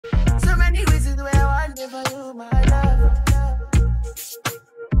for you, my love.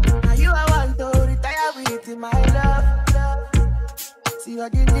 Now you I want to retire with my love. See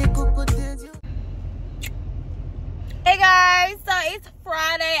what you did, cook things you. Hey guys, so it's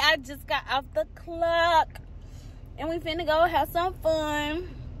Friday. I just got off the clock and we finna go have some fun.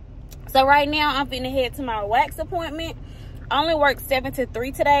 So right now I'm finna head to my wax appointment. I only work 7 to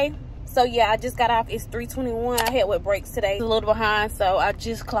 3 today. So yeah, I just got off. It's 3:21. I had with breaks today. A little behind, so I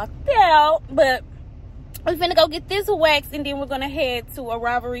just clocked out. But we're finna go get this wax and then we're gonna head to a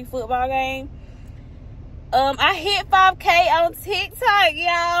rivalry football game. I hit 5K on TikTok,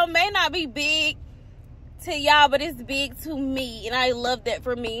 y'all. May not be big to y'all, but it's big to me, and I love that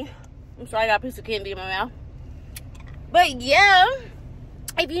for me. I'm sorry, I got a piece of candy in my mouth. But yeah,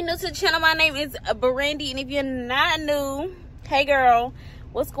 if you're new to the channel, my name is Brandy, and if you're not new, hey girl,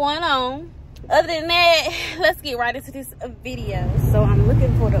 what's going on? Other than that, let's get right into this video. So I'm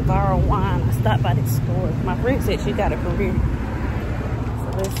looking for the viral wine. I stopped by this store. My friend said she got it from here.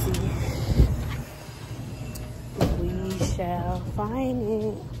 So let's see. We shall find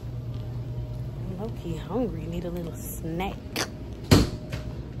it. Low-key hungry, need a little snack.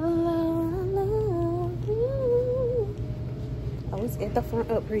 Oh, it's at the front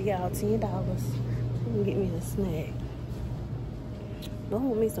up here, y'all. $10. Let me get me a snack. I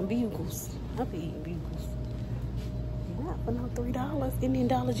want me some bugles. I'll be eating bugles. Not for no $3. And then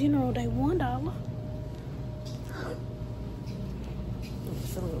Dollar General, they $1.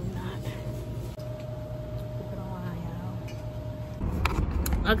 Absolutely not.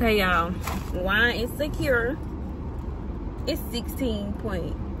 Okay, y'all, wine is secure. It's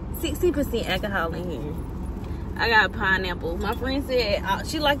 16% alcohol in here. I got pineapple. My friend said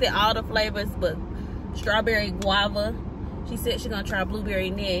she liked it all the flavors, but strawberry guava. She said she's gonna try blueberry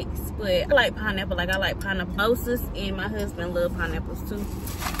next, but I like pineapple. Like I like pineapple mimosas, and my husband loves pineapples too.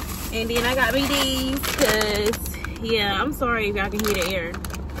 And then I got me these, cause yeah, I'm sorry if y'all can hear the air.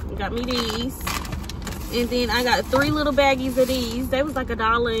 I got me these. And then I got 3 little baggies of these. They was like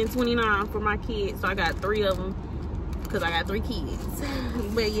 $1.29 for my kids. So I got 3 of them because I got 3 kids.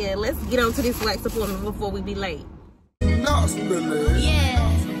 But yeah, let's get on to this wax appointment before we be late. Yeah,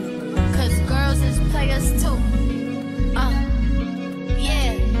 cause girls is players too.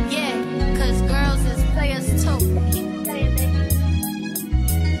 Yeah, cause girls is players too.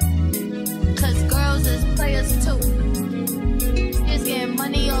 Cause girls is players too. Just getting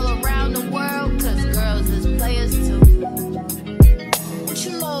money all around the world, cause girls is players too. What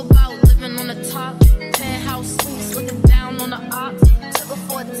you know about living on the top? Penthouse suites, looking down on the ops. Took her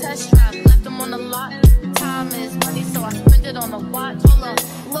for a test drive, left them on the lot. Time is money, so I spend it on a watch. Hold up,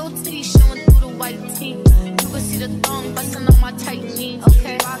 little titty showing through the white tee. You can see the thong busting on my tight jeans.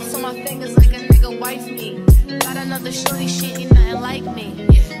 Okay, rocks on my fingers like a nigga wife me. Got another shorty, she ain't nothing like me.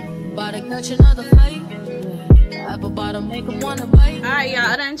 Yeah, about to catch another fight. Apple bottom make them wanna bite. Alright, y'all,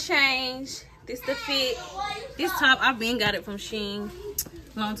 I done changed. This the fit. This top, I've been got it from Shein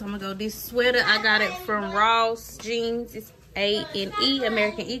a long time ago. This sweater, I got it from Ross Jeans. It's A&E,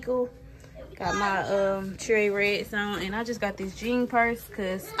 American Eagle. Got my cherry reds on, and I just got this jean purse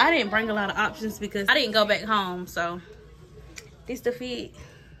because I didn't bring a lot of options because I didn't go back home. So this the fit.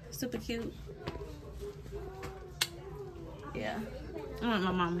 Super cute. Yeah, I want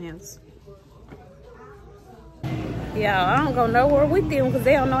my mom hands. Yeah, I don't go nowhere with them because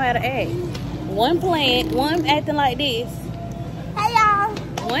they don't know how to act. One playing, one acting like this. Hey y'all.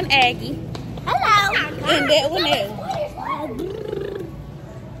 One Aggie. Hello. And that one there.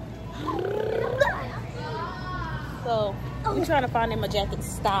 So, we trying to find them a jacket to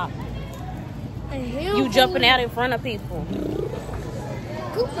stop. You jumping out in front of people.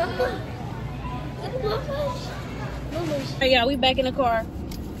 Hey y'all, we back in the car.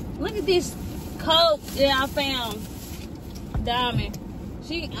 Look at this coat that I found. Diamond.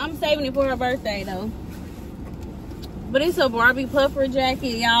 I'm saving it for her birthday though. But it's a Barbie puffer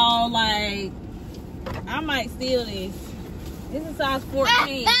jacket, y'all. Like, I might steal this. This is size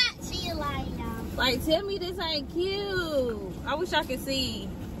 14. Like, tell me this ain't cute. I wish I could see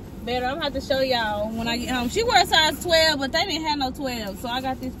better. I'm gonna have to show y'all when I get home. She wears size 12, but they didn't have no 12, so I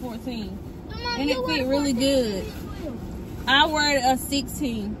got this 14. And it fit really good. I wear a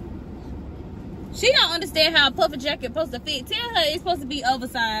 16. She don't understand how a puffer jacket supposed to fit. Tell her it's supposed to be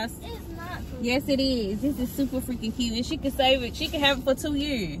oversized. It's not. Yes, it is. This is super freaking cute, and she can save it. She can have it for 2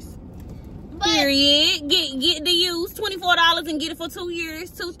 years. But period. Get the use $24 and get it for 2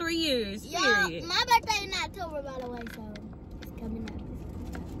 years, 2-3 years. Period. My birthday in October, by the way, so it's coming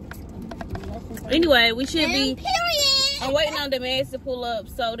up. Anyway, we should be. Period. I'm waiting on the man to pull up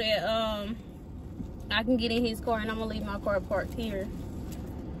so that I can get in his car, and I'm gonna leave my car parked here.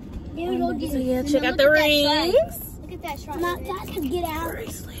 So yeah, check out the rings. Look at that shrine. Not guys to get out.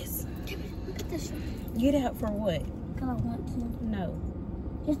 Bracelets. Look at this shrine. Get out for what? Because I want to. No.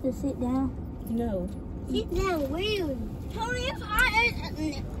 Just to sit down. No. Sit down, really. Hurry up, hot.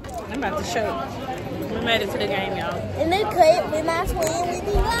 I'm about to show you. We made it to the game, y'all. In the clip, we might swim, we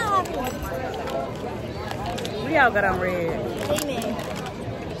be live. We all got on red. Amen.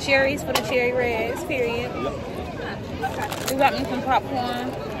 Cherries for the cherry reds, period. We got me some popcorn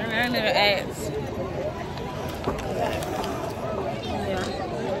and then the ads. Yeah.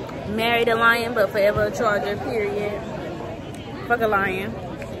 Married a lion, but forever a charger, period. Fuck a lion.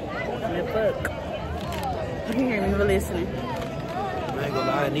 And fuck. You can hear me for listening. I ain't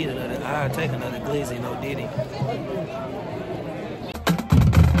gonna lie, I need another. I'll take another glizzy, no Diddy.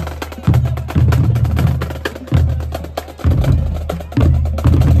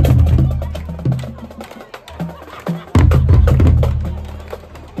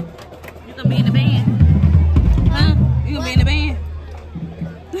 You gonna be in the band? Huh? You gonna be in the band?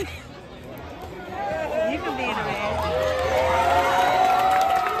 You can be in the band.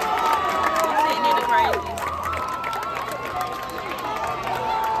 You're sitting in the crazy.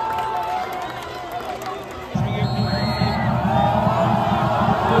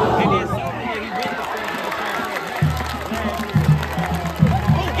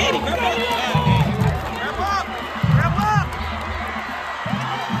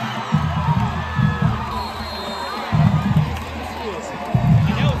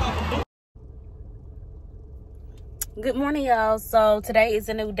 Good morning, y'all. So today is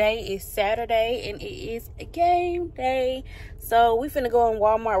a new day. It's Saturday and it is a game day. So we finna go in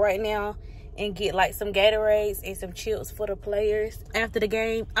Walmart right now and get like some Gatorades and some chips for the players after the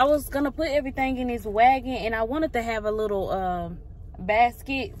game. I was gonna put everything in his wagon and I wanted to have a little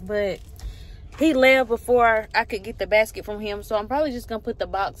basket, but he left before I could get the basket from him, so I'm probably just gonna put the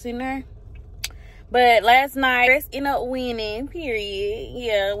box in there. But last night, ended up winning, period.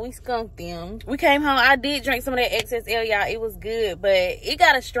 Yeah, we skunked them. We came home. I did drink some of that XSL, y'all. It was good, but it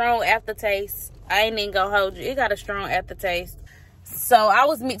got a strong aftertaste. I ain't even gonna hold you. It got a strong aftertaste. So I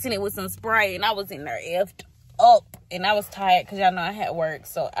was mixing it with some Sprite, and I was in there effed up. And I was tired because y'all know I had work,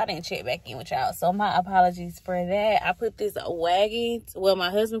 so I didn't check back in with y'all. So my apologies for that. I put this wagon. Well, my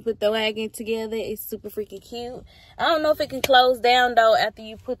husband put the wagon together. It's super freaking cute. I don't know if it can close down, though, after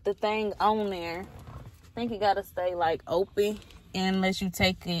you put the thing on there. I think it gotta stay like open unless you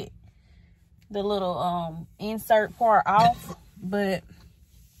take it the little insert part off. But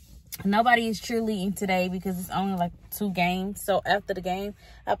nobody is cheerleading today because it's only like 2 games. So after the game,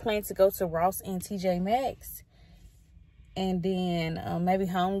 I plan to go to Ross and TJ Maxx and then maybe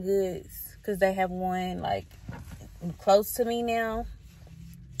Home Goods because they have one like close to me now.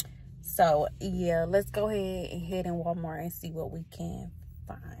 So yeah, let's go ahead and head in Walmart and see what we can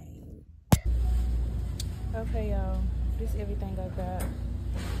find. Okay, y'all, this is everything I got.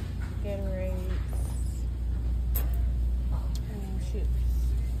 Gatorades and chips.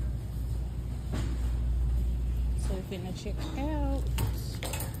 So we're finna check out.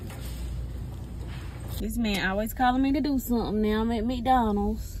 This man always calling me to do something. Now I'm at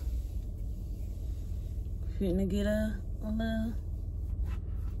McDonald's. Finna get a little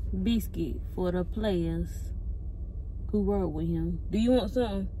biscuit for the players who work with him. Do you want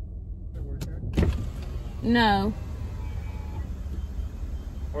something? No.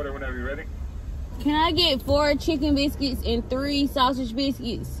 Order whenever you're ready. Can I get 4 chicken biscuits and 3 sausage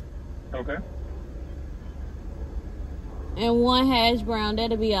biscuits? Okay. And 1 hash brown.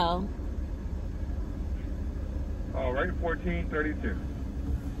 That'll be all. All right, $14.32.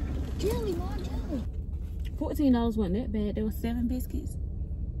 Jelly, more jelly. $14 wasn't that bad. There was 7 biscuits.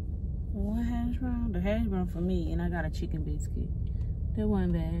 1 hash brown. The hash brown for me, and I got a chicken biscuit. That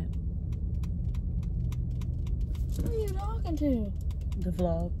wasn't bad. Who are you talking to? The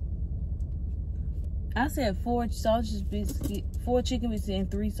vlog. I said 4 sausage biscuits, 4 chicken biscuits, and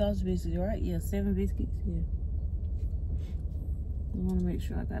 3 sausage biscuits, right? Yeah, 7 biscuits. Yeah. I want to make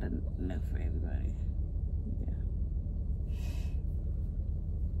sure I got enough for everybody. Yeah.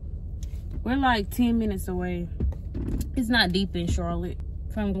 We're like 10 minutes away. It's not deep in Charlotte.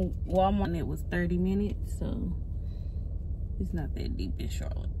 From Walmart, it was 30 minutes, so it's not that deep in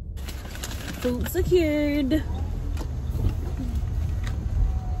Charlotte. Food secured.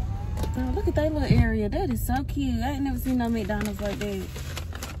 Oh, look at that little area. That is so cute. I ain't never seen no McDonald's like that.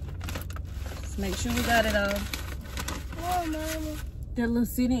 Let's make sure we got it all. Oh, Mama. That little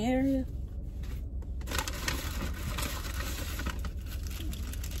sitting area.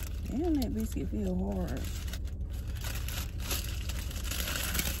 Damn, that biscuit feel hard.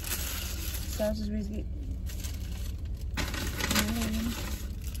 Sausage biscuit.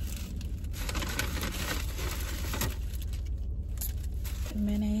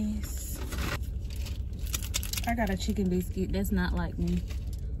 got a chicken biscuit. That's not like me.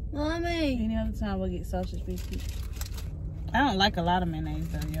 Mommy. Any other time we'll get sausage biscuit. I don't like a lot of mayonnaise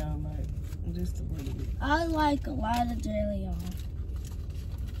though, y'all. Like, just a little bit. I like a lot of jelly, y'all.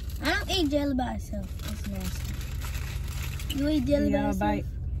 I don't eat jelly by itself. It's nasty. You eat jelly by want a itself? bite?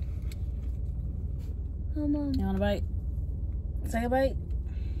 Come on. You want a bite? Take a bite?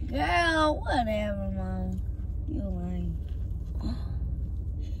 Girl, whatever, Mom. You lying.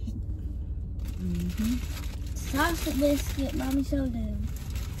 Sausage biscuit, Mommy showed them.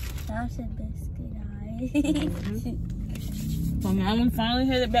 Sausage biscuit, Well, Mama finally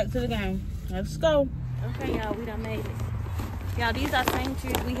headed back to the game. Let's go. Okay, y'all, we done made it. Y'all, these are the same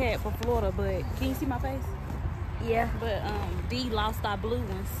shoes we had for Florida, but can you see my face? Yeah. But D lost our blue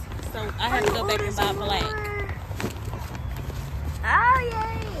ones, so I have to go back and buy black. Oh,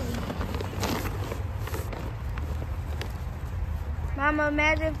 yay. Mama,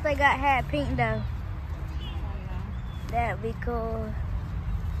 imagine if they had pink though. That'd be cool.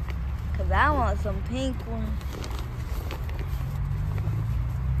 Cause I want some pink ones.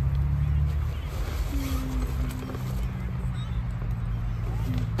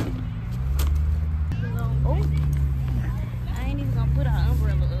 Oh, I ain't even gonna put our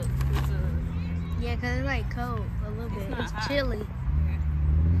umbrella up. Yeah, cause it's like cold a little bit. It's chilly.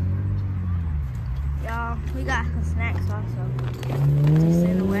 Y'all, we got some snacks also. Just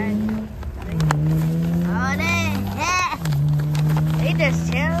in the wagon. Oh, they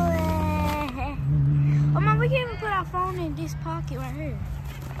just chilling. Oh, Mom, we can even put our phone in this pocket right here.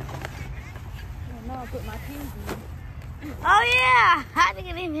 No, I put my keys in. Oh, yeah. I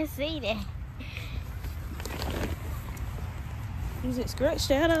didn't even see that. Is it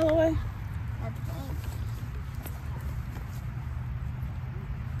scratched out all the way?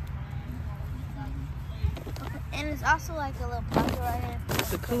 And it's also like a little pocket right here.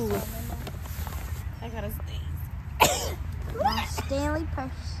 It's a cooler. I got a sneeze. My Stanley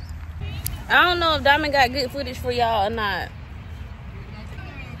purse. I don't know if Diamond got good footage for y'all or not.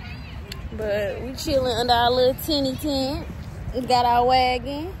 But we chilling under our little teeny tent. We got our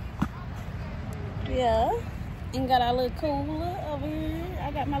wagon. Yeah. And got our little cooler over here.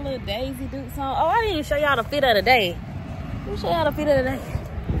 I got my little Daisy Dukes on. Oh, I didn't even show y'all the fit of the day. Let me show y'all the fit of the day.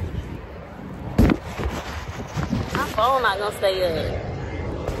 My phone not gonna stay up.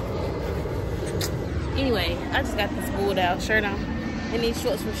 Anyway, I just got this pulled out shirt on. And these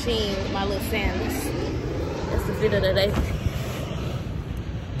shorts from Shein with my little sandals. That's the fit of the day.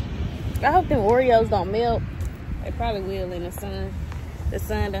 I hope them Oreos don't melt. They probably will in the sun. The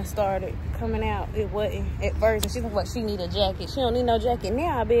sun done started coming out. It wasn't at first. And she was like, she need a jacket. She don't need no jacket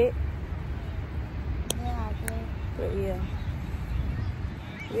now, I bet. Yeah, I bet. But yeah.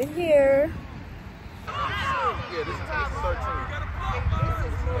 We're here. Yeah, this is 13.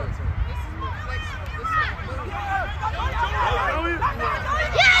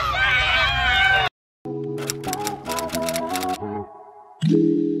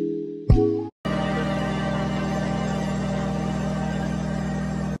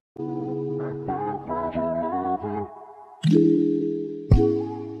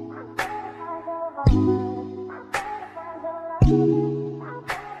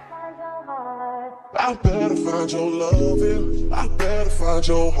 I better find your loving, I better find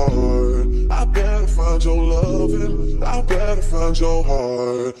your heart. I better find your loving, I better find your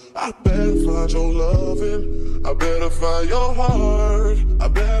heart. I better find your loving, I better find your heart. I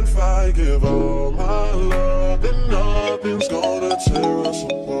bet if I give all my love, then nothing's gonna tear us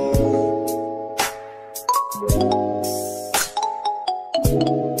apart.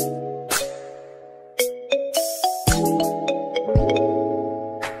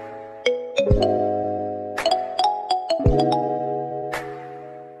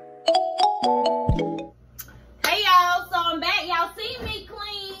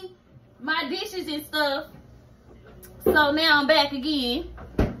 So now I'm back again.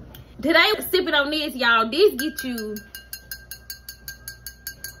 Today we're sipping on this, y'all. This get you.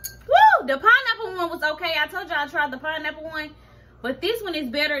 Woo! The pineapple one was okay. I told y'all I tried the pineapple one. But this one is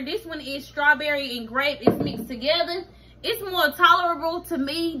better. This one is strawberry and grape. It's mixed together. It's more tolerable to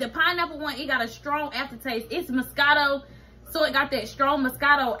me. The pineapple one, it got a strong aftertaste. It's Moscato. So it got that strong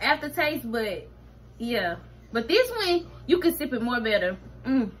Moscato aftertaste. But yeah. But this one, you can sip it more better.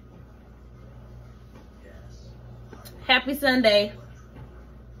 Happy Sunday.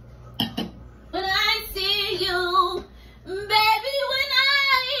 When I see you, baby,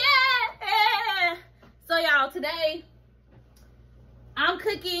 So y'all, today, I'm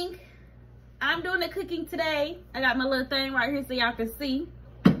cooking. I'm doing the cooking today. I got my little thing right here so y'all can see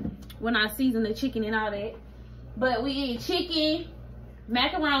when I season the chicken and all that. But we eat chicken,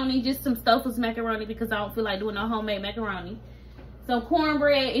 macaroni, just some Stouffer's macaroni because I don't feel like doing no homemade macaroni. Some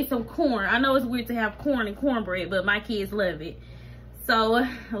cornbread and some corn. I know it's weird to have corn and cornbread, but my kids love it. So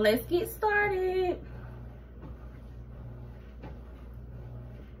let's get started.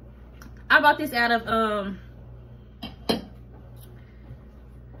 I bought this out of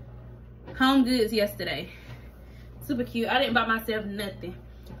Home Goods yesterday. Super cute. I didn't buy myself nothing.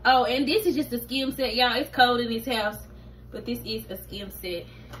 Oh, and this is just a skim set, y'all. It's cold in this house, but this is a skim set.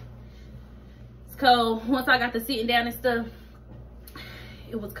 It's cold. Once I got to sitting down and stuff,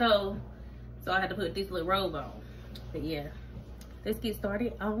 it was cold, so I had to put this little robe on. But yeah, let's get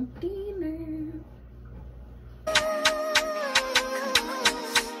started on dinner.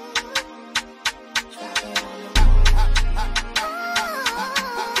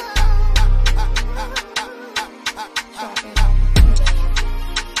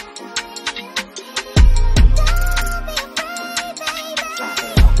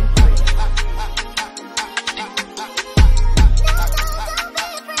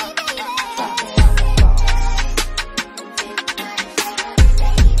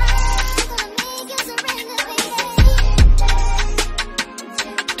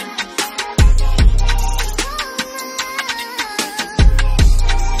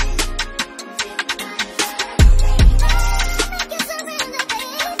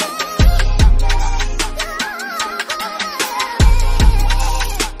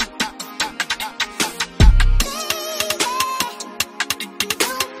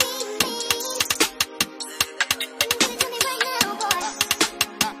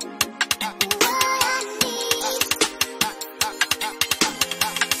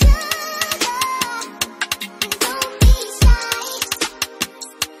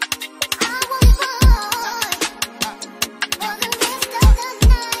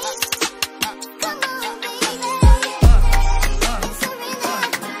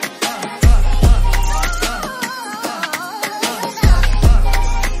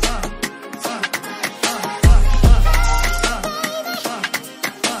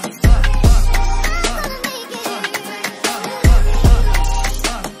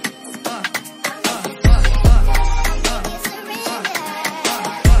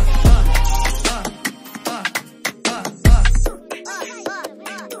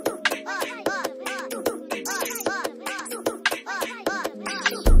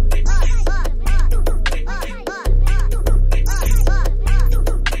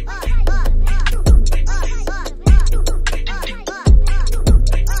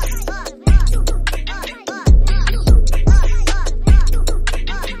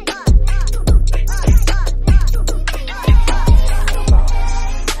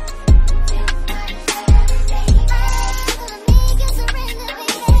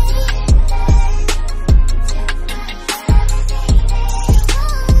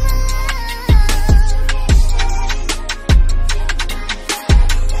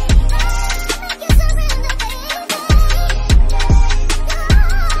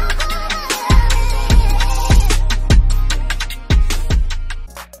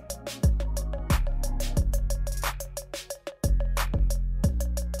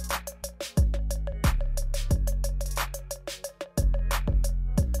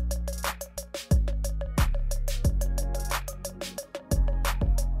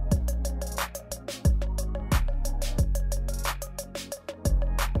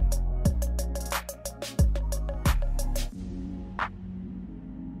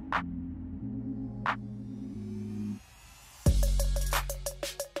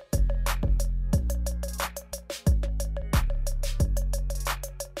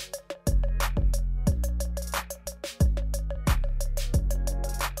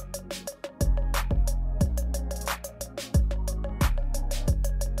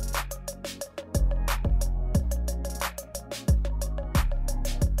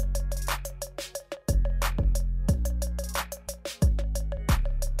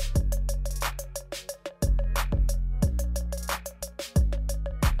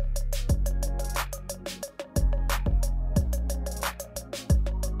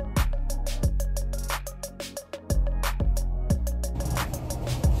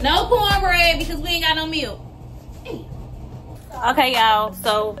 No cornbread because we ain't got no milk. Okay, y'all.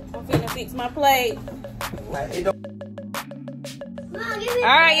 So I'm finna fix my plate. All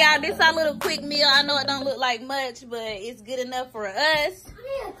right, y'all. This our little quick meal. I know it don't look like much, but it's good enough for us.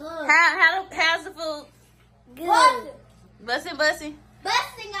 How's the food? Good. Bussin'. Busting,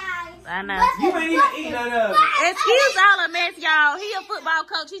 guys. I know. You ain't even eat none of it. Excuse all the mess, y'all. He a football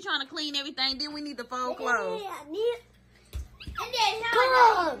coach. He trying to clean everything. Then we need to fold clothes. And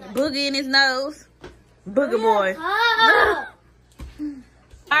then Boogie in his nose. Booger boy.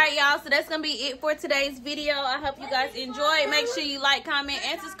 right, y'all, so that's gonna be it for today's video. I hope you guys enjoyed. Make sure you like, comment,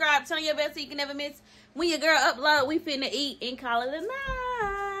 and subscribe. Turn on your bell so you can never miss when your girl upload. We finna eat and call it a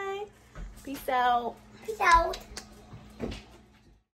night. Peace out. Peace out.